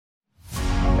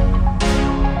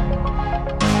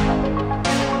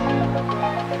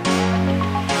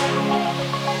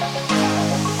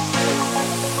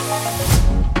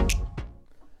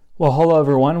Well, hello,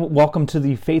 everyone. Welcome to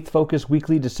the Faith Focus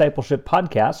Weekly Discipleship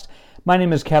Podcast. My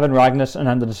name is Kevin Rognes, and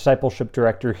I'm the Discipleship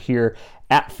Director here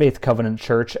at Faith Covenant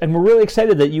Church. And we're really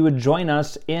excited that you would join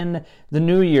us in the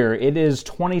new year. It is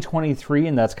 2023,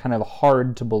 and that's kind of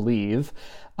hard to believe.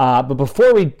 But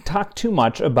before we talk too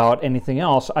much about anything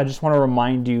else, I just want to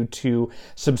remind you to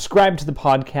subscribe to the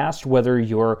podcast, whether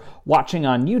you're watching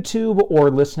on YouTube or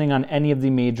listening on any of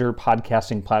the major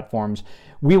podcasting platforms.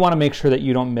 We want to make sure that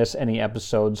you don't miss any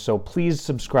episodes, so please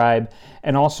subscribe.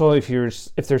 And also, if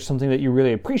there's something that you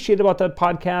really appreciate about that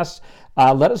podcast,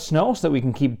 let us know so that we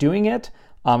can keep doing it.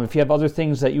 If you have other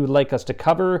things that you would like us to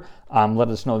cover, let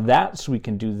us know that so we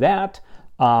can do that.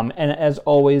 And as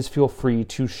always, feel free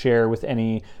to share with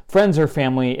any friends or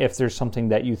family if there's something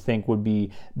that you think would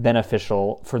be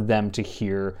beneficial for them to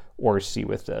hear or see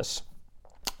with this.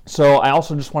 So I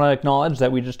also just want to acknowledge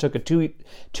that we just took a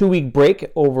two-week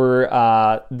break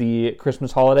over the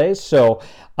Christmas holidays. So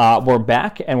we're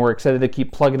back and we're excited to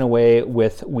keep plugging away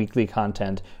with weekly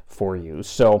content for you.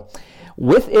 So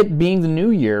with it being the new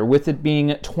year, with it being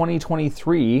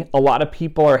 2023, a lot of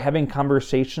people are having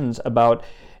conversations about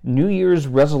New Year's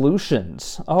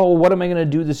resolutions. Oh, what am I going to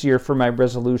do this year for my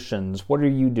resolutions? What are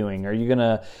you doing? Are you going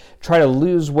to try to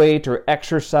lose weight or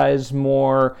exercise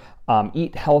more,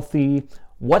 eat healthy?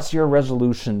 What's your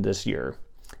resolution this year?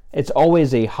 It's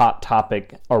always a hot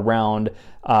topic around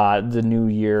the new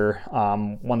year,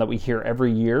 one that we hear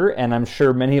every year, and I'm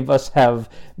sure many of us have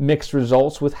mixed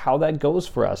results with how that goes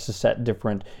for us to set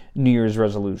different New Year's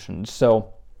resolutions.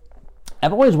 So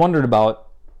I've always wondered about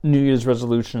New Year's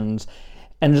resolutions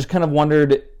and just kind of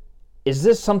wondered, is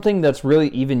this something that's really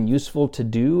even useful to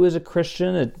do as a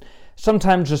Christian? It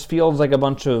sometimes just feels like a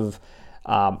bunch of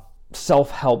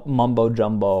self-help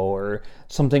mumbo-jumbo or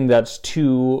something that's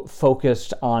too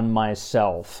focused on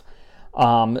myself.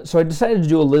 So I decided to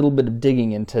do a little bit of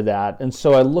digging into that. And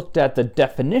so I looked at the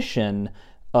definition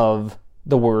of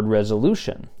the word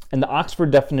resolution. And the Oxford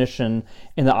definition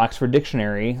in the Oxford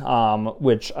Dictionary,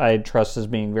 which I trust as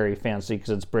being very fancy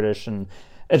because it's British and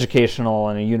educational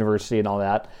and a university and all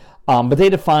that. But they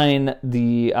define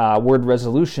the word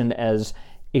resolution as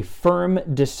a firm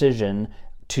decision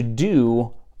to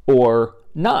do or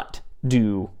not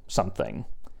do something.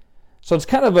 So it's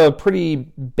kind of a pretty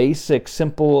basic,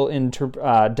 simple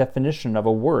definition of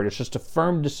a word. It's just a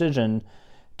firm decision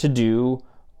to do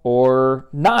or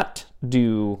not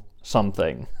do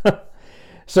something.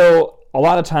 So a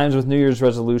lot of times with New Year's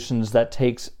resolutions, that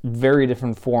takes very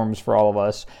different forms for all of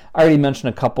us. I already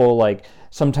mentioned a couple, like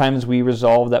sometimes we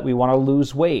resolve that we want to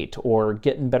lose weight or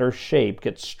get in better shape,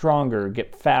 get stronger,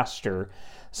 get faster.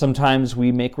 Sometimes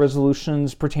we make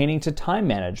resolutions pertaining to time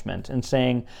management and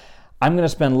saying, I'm going to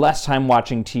spend less time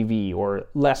watching TV or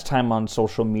less time on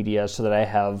social media so that I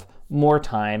have more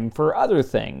time for other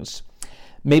things.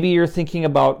 Maybe you're thinking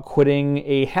about quitting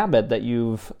a habit that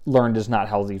you've learned is not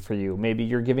healthy for you. Maybe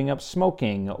you're giving up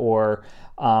smoking or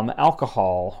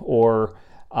alcohol or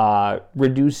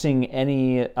reducing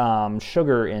any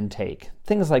sugar intake,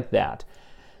 things like that.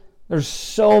 There's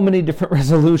so many different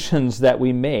resolutions that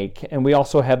we make, and we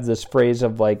also have this phrase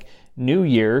of like, new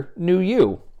year, new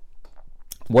you.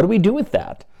 What do we do with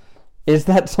that? Is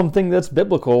that something that's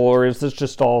biblical, or is this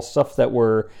just all stuff that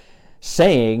we're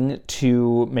saying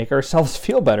to make ourselves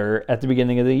feel better at the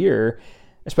beginning of the year,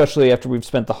 especially after we've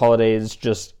spent the holidays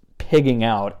just pigging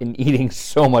out and eating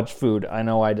so much food? I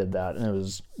know I did that, and it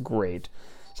was great.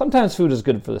 Sometimes food is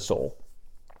good for the soul.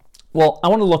 Well, I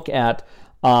want to look at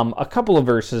a couple of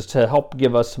verses to help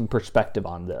give us some perspective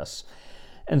on this.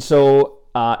 And so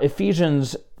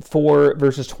Ephesians 4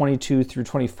 verses 22 through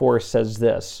 24 says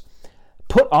this: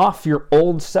 "Put off your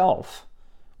old self,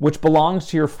 which belongs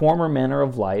to your former manner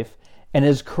of life and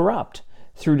is corrupt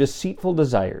through deceitful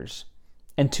desires,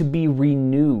 and to be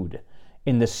renewed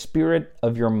in the spirit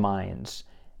of your minds,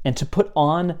 and to put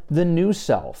on the new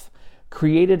self,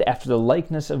 created after the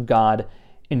likeness of God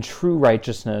in true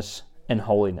righteousness and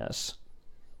holiness."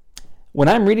 When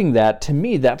I'm reading that, to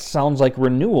me, that sounds like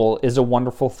renewal is a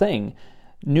wonderful thing.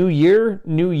 New year,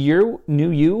 new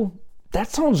you, that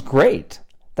sounds great.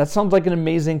 That sounds like an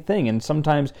amazing thing. And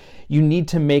sometimes you need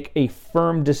to make a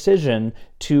firm decision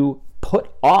to put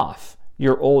off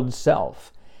your old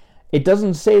self. It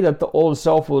doesn't say that the old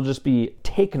self will just be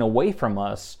taken away from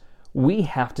us. We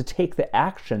have to take the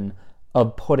action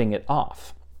of putting it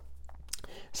off.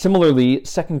 Similarly,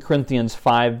 2 Corinthians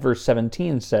 5 verse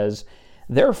 17 says,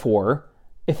 "Therefore,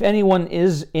 if anyone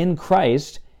is in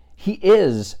Christ, he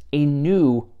is a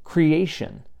new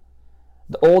creation.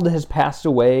 The old has passed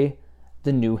away,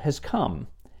 the new has come."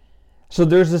 So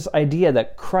there's this idea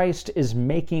that Christ is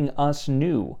making us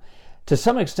new. To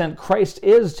some extent, Christ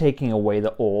is taking away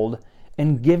the old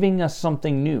and giving us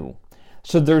something new.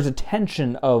 So there's a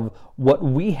tension of what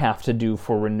we have to do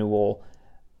for renewal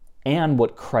and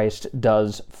what Christ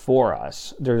does for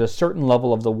us. There's a certain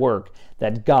level of the work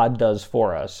that God does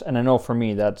for us. And I know for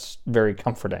me, that's very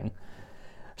comforting.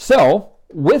 So,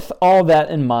 with all that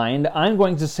in mind, I'm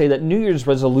going to say that New Year's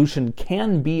resolution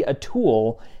can be a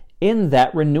tool in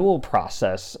that renewal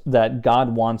process that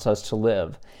God wants us to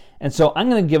live. And so I'm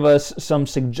going to give us some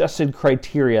suggested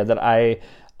criteria that I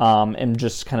am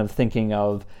just kind of thinking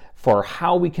of for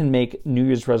how we can make New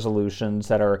Year's resolutions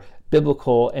that are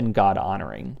biblical and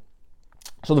God-honoring.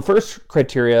 So the first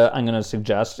criteria I'm going to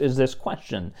suggest is this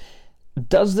question: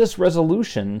 does this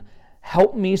resolution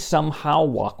help me somehow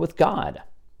walk with God?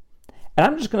 And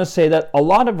I'm just going to say that a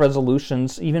lot of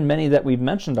resolutions, even many that we've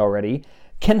mentioned already,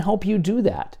 can help you do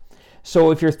that.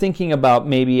 So if you're thinking about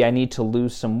maybe I need to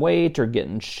lose some weight or get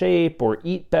in shape or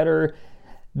eat better,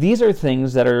 these are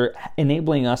things that are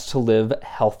enabling us to live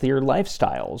healthier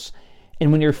lifestyles.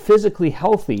 And when you're physically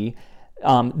healthy,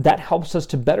 that helps us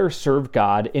to better serve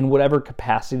God in whatever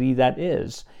capacity that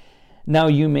is. Now,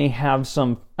 you may have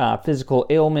some physical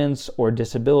ailments or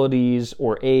disabilities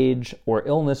or age or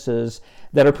illnesses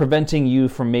that are preventing you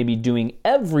from maybe doing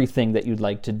everything that you'd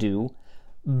like to do.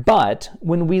 But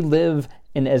when we live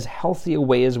in as healthy a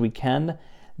way as we can,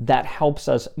 that helps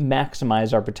us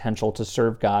maximize our potential to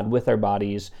serve God with our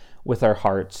bodies, with our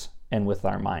hearts, and with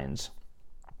our minds.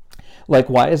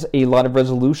 Likewise, a lot of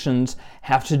resolutions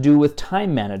have to do with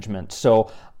time management.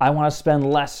 So I want to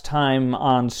spend less time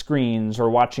on screens or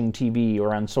watching TV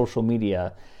or on social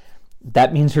media.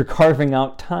 That means you're carving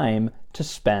out time to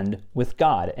spend with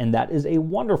God, and that is a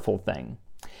wonderful thing.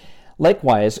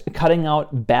 Likewise, cutting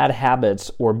out bad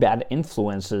habits or bad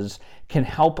influences can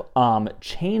help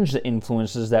change the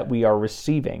influences that we are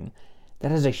receiving.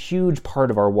 That is a huge part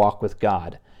of our walk with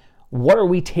God. What are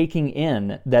we taking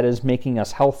in that is making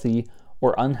us healthy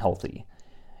or unhealthy?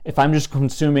 If I'm just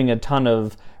consuming a ton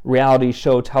of reality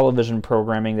show television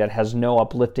programming that has no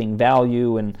uplifting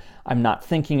value and I'm not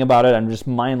thinking about it, I'm just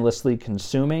mindlessly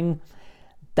consuming,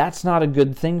 that's not a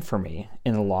good thing for me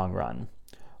in the long run.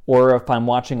 Or if I'm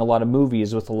watching a lot of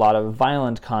movies with a lot of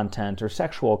violent content or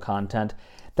sexual content,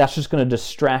 that's just going to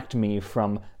distract me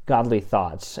from godly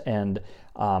thoughts and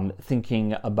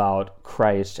thinking about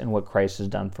Christ and what Christ has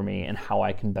done for me and how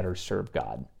I can better serve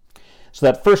God. So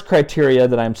that first criteria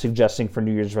that I'm suggesting for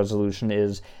New Year's resolution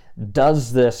is,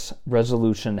 does this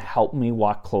resolution help me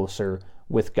walk closer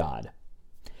with God?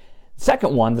 The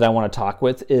second one that I want to talk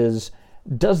with is,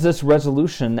 does this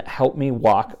resolution help me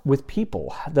walk with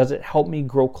people? Does it help me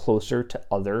grow closer to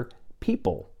other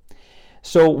people?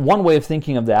 So one way of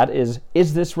thinking of that is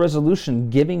this resolution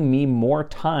giving me more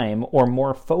time or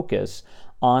more focus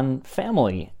on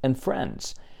family and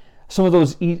friends? Some of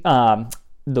those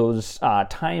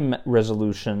time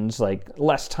resolutions, like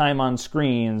less time on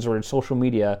screens or social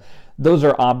media, those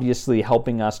are obviously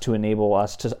helping us to enable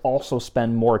us to also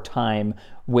spend more time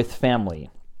with family.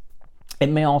 It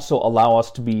may also allow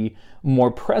us to be more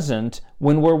present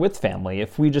when we're with family.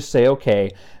 If we just say,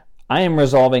 okay, I am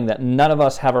resolving that none of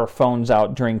us have our phones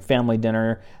out during family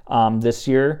dinner this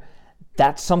year,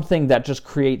 that's something that just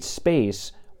creates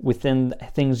space within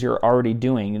things you're already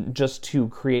doing just to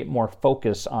create more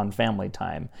focus on family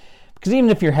time. Because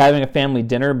even if you're having a family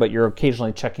dinner, but you're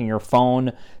occasionally checking your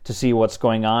phone to see what's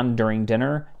going on during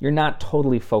dinner, you're not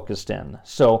totally focused in.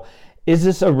 So is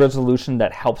this a resolution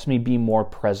that helps me be more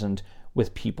present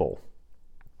with people?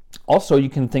 Also, you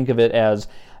can think of it as,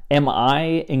 am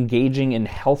I engaging in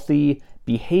healthy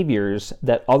behaviors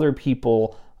that other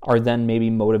people are then maybe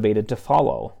motivated to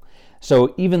follow?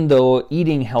 So even though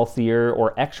eating healthier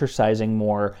or exercising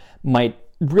more might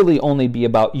really only be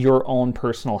about your own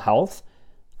personal health,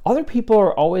 other people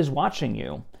are always watching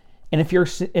you. And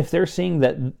if they're seeing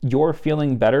that you're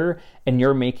feeling better and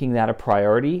you're making that a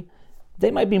priority,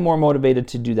 they might be more motivated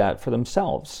to do that for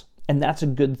themselves. And that's a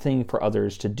good thing for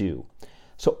others to do.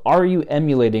 So are you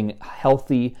emulating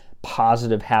healthy,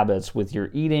 positive habits with your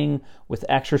eating, with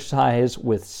exercise,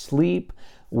 with sleep,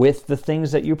 with the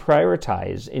things that you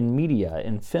prioritize in media,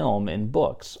 in film, in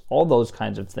books, all those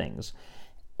kinds of things?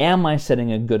 Am I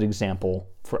setting a good example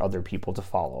for other people to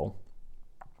follow?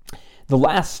 The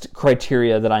last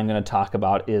criteria that I'm going to talk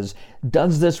about is,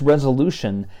 does this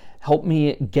resolution help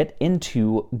me get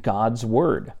into God's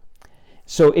Word?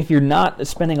 So if you're not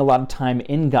spending a lot of time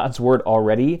in God's Word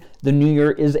already, the new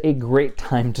year is a great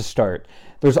time to start.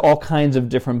 There's all kinds of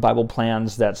different Bible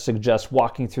plans that suggest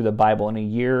walking through the Bible in a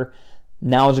year.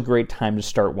 Now is a great time to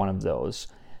start one of those.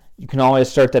 You can always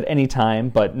start that anytime,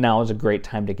 but now is a great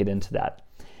time to get into that.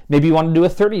 Maybe you want to do a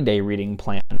 30-day reading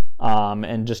plan.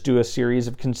 and just do a series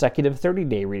of consecutive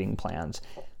 30-day reading plans.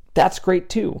 That's great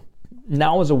too.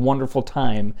 Now is a wonderful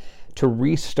time to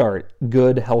restart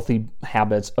good, healthy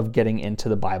habits of getting into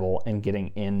the Bible and getting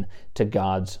into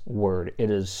God's Word.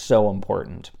 It is so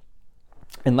important.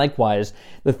 And likewise,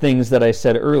 the things that I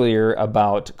said earlier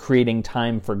about creating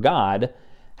time for God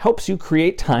helps you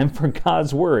create time for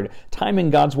God's Word. Time in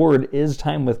God's Word is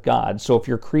time with God. So if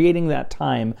you're creating that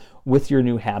time with your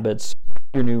new habits,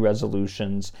 your new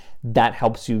resolutions, that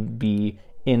helps you be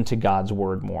into God's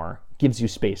Word more, gives you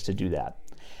space to do that.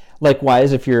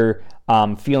 Likewise, if you're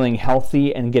feeling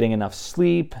healthy and getting enough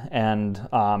sleep and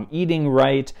eating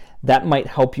right, that might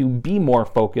help you be more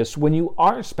focused when you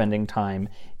are spending time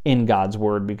in God's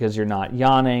Word, because you're not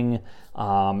yawning,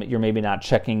 you're maybe not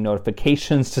checking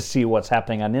notifications to see what's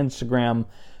happening on Instagram,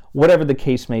 whatever the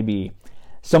case may be.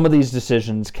 Some of these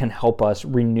decisions can help us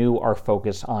renew our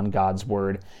focus on God's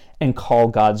Word and call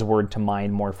God's Word to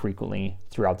mind more frequently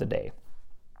throughout the day.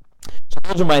 So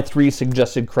those are my 3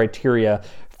 suggested criteria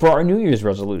for our New Year's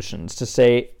resolutions, to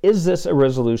say, is this a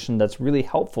resolution that's really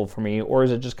helpful for me, or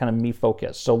is it just kind of me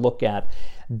focused? So look at,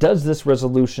 does this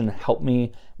resolution help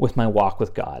me with my walk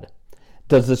with God?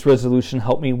 Does this resolution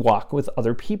help me walk with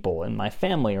other people in my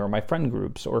family or my friend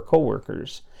groups or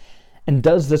coworkers? And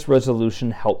does this resolution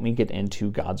help me get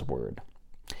into God's Word?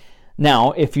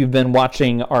 Now, if you've been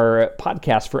watching our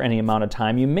podcast for any amount of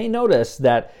time, you may notice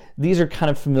that these are kind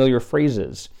of familiar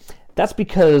phrases. That's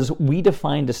because we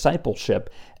define discipleship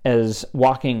as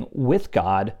walking with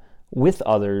God, with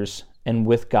others, and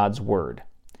with God's Word.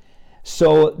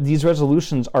 So these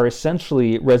resolutions are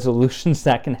essentially resolutions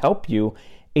that can help you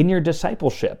in your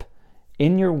discipleship,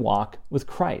 in your walk with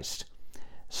Christ.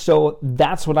 So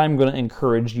that's what I'm going to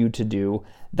encourage you to do.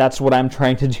 That's what I'm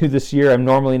trying to do this year. I'm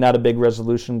normally not a big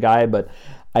resolution guy, but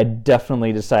I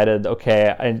definitely decided,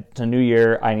 okay, it's a new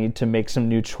year. I need to make some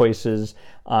new choices,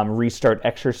 restart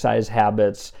exercise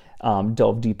habits,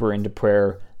 delve deeper into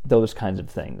prayer, those kinds of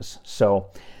things. So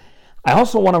I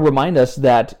also want to remind us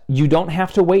that you don't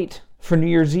have to wait for New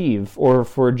Year's Eve or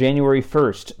for January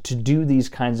 1st to do these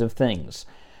kinds of things.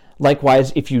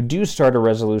 Likewise, if you do start a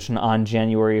resolution on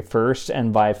January 1st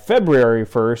and by February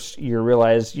 1st you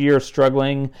realize you're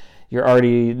struggling, you're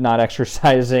already not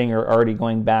exercising or already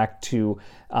going back to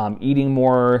eating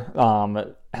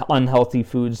more unhealthy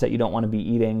foods that you don't want to be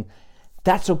eating,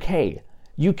 that's okay.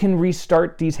 You can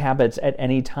restart these habits at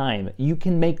any time. You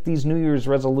can make these New Year's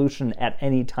resolutions at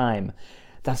any time.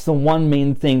 That's the one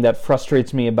main thing that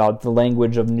frustrates me about the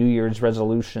language of New Year's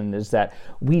resolution, is that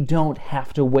we don't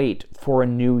have to wait for a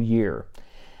new year.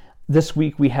 This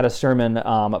week we had a sermon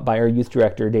by our youth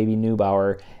director, Davey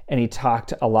Neubauer, and he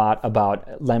talked a lot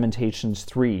about Lamentations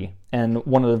 3. And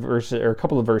one of the verses, or a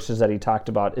couple of verses that he talked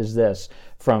about, is this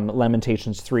from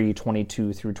Lamentations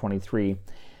 3:22 through 23.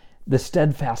 The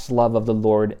steadfast love of the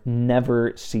Lord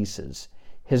never ceases.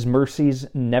 His mercies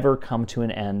never come to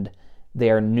an end. They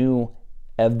are new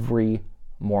every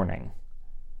morning.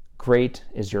 Great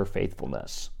is your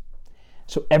faithfulness.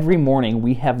 So every morning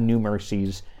we have new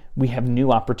mercies. We have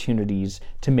new opportunities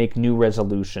to make new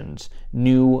resolutions,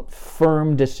 new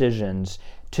firm decisions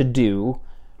to do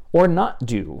or not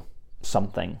do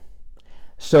something.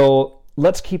 So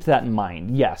let's keep that in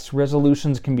mind. Yes,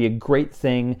 resolutions can be a great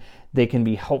thing. They can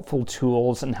be helpful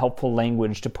tools and helpful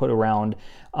language to put around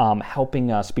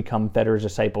helping us become better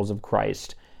disciples of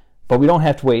Christ. But we don't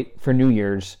have to wait for New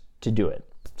Year's to do it.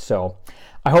 So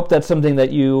I hope that's something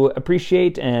that you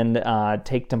appreciate and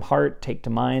take to heart, take to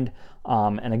mind.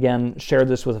 And again, share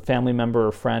this with a family member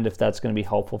or friend if that's going to be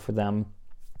helpful for them.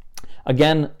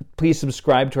 Again, please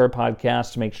subscribe to our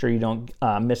podcast to make sure you don't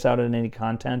miss out on any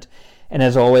content. And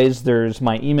as always, there's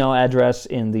my email address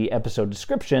in the episode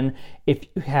description if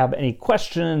you have any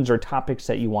questions or topics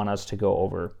that you want us to go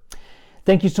over.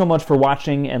 Thank you so much for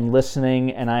watching and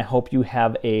listening, and I hope you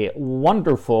have a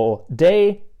wonderful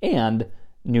day and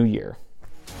New Year.